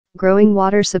Growing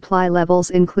water supply levels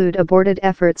include aborted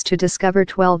efforts to discover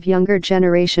 12 younger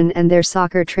generation and their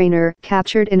soccer trainer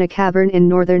captured in a cavern in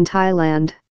northern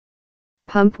Thailand.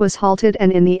 Pump was halted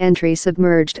and in the entry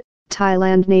submerged.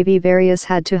 Thailand Navy various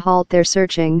had to halt their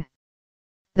searching.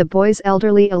 The boys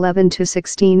elderly 11 to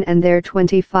 16 and their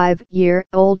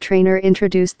 25-year-old trainer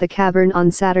introduced the cavern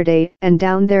on Saturday and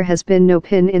down there has been no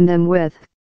pin in them with.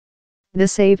 The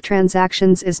save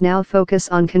transactions is now focus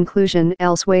on conclusion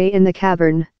elsewhere in the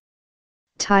cavern.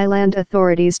 Thailand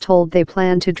authorities told they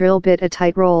plan to drill bit a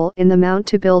tight roll in the mount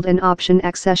to build an option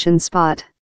accession spot.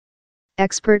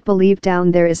 Expert believe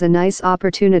down there is a nice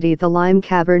opportunity. The lime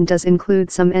cavern does include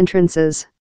some entrances.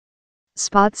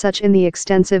 Spot such in the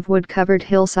extensive wood-covered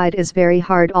hillside is very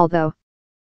hard, although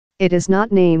it is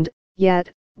not named yet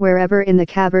wherever in the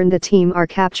cavern the team are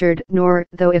captured, nor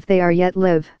though if they are yet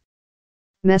live.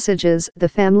 Messages. The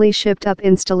family shipped up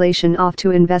installation off to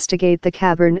investigate the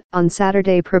cavern on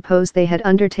Saturday proposed they had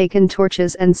undertaken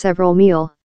torches and several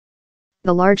meal.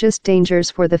 The largest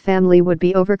dangers for the family would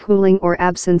be overcooling or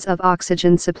absence of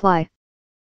oxygen supply.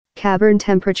 Cavern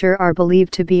temperature are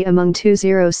believed to be among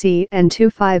 20°C and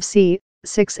 25°C,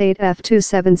 68°F to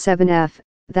 77°F,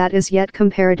 that is yet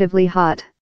comparatively hot.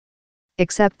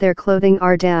 Except their clothing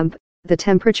are damp, the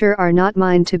temperature are not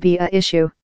mined to be a issue.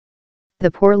 The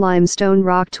poor limestone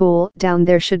rock tool down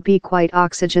there should be quite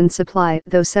oxygen supply,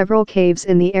 though several caves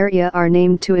in the area are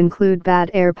named to include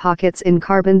bad air pockets in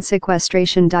carbon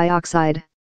sequestration dioxide.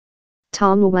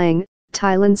 Tom Luang,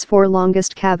 Thailand's 4th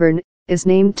longest cavern, is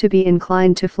named to be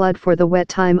inclined to flood for the wet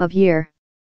time of year.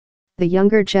 The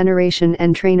younger generation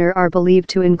and trainer are believed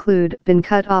to include been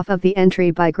cut off of the entry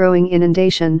by growing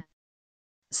inundation.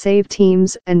 Save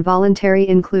teams and voluntary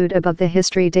include above the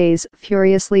history days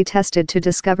furiously tested to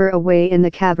discover a way in the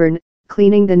cavern,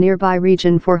 cleaning the nearby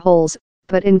region for holes,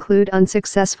 but include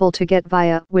unsuccessful to get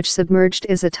via which submerged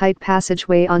is a tight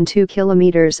passageway on 2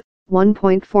 kilometers,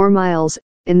 1.4 miles,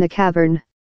 in the cavern.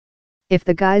 If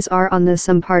the guys are on the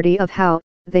some party of how,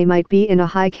 they might be in a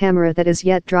high camera that is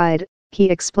yet dried, he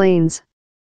explains.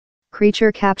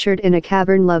 Creature captured in a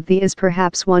cavern love thee is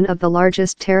perhaps one of the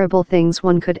largest terrible things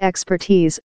one could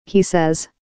expertise, he says.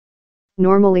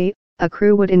 Normally, a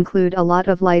crew would include a lot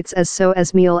of lights as so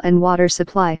as meal and water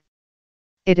supply.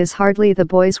 It is hardly the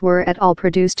boys were at all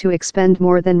produced to expend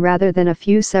more than rather than a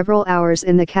few several hours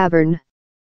in the cavern.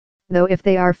 Though if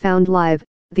they are found live,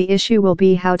 the issue will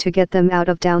be how to get them out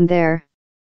of down there.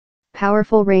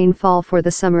 Powerful rainfall for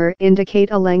the summer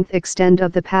indicate a length extent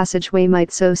of the passageway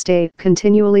might so stay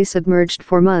continually submerged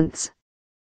for months.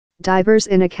 Divers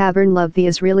in a cavern love thee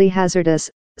is really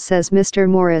hazardous, says Mr.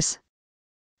 Morris.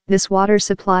 This water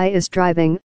supply is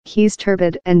driving, he's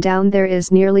turbid and down there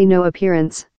is nearly no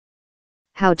appearance.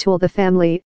 How tool the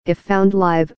family, if found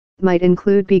live, might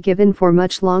include be given for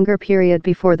much longer period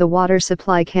before the water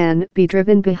supply can be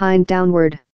driven behind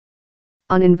downward.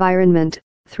 On environment,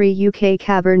 3 UK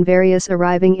cavern various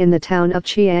arriving in the town of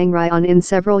Chiang Rai on in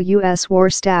several US war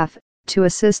staff, to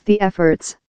assist the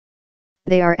efforts.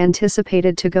 They are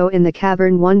anticipated to go in the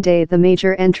cavern one day. The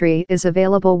major entry is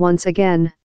available once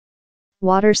again.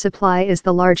 Water supply is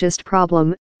the largest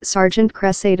problem, Sergeant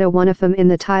Cresceda, one of them in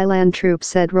the Thailand troops,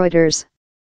 said Reuters.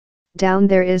 Down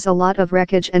there is a lot of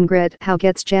wreckage and grit. How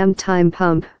gets jammed time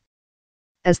pump.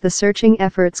 As the searching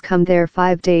efforts come their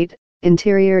 5 date,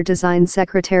 Interior Design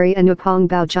Secretary Anupong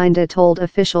Baujinda told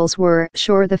officials were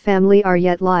sure the family are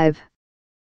yet live.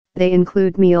 They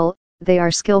include meal, they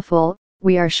are skillful,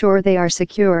 we are sure they are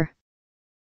secure.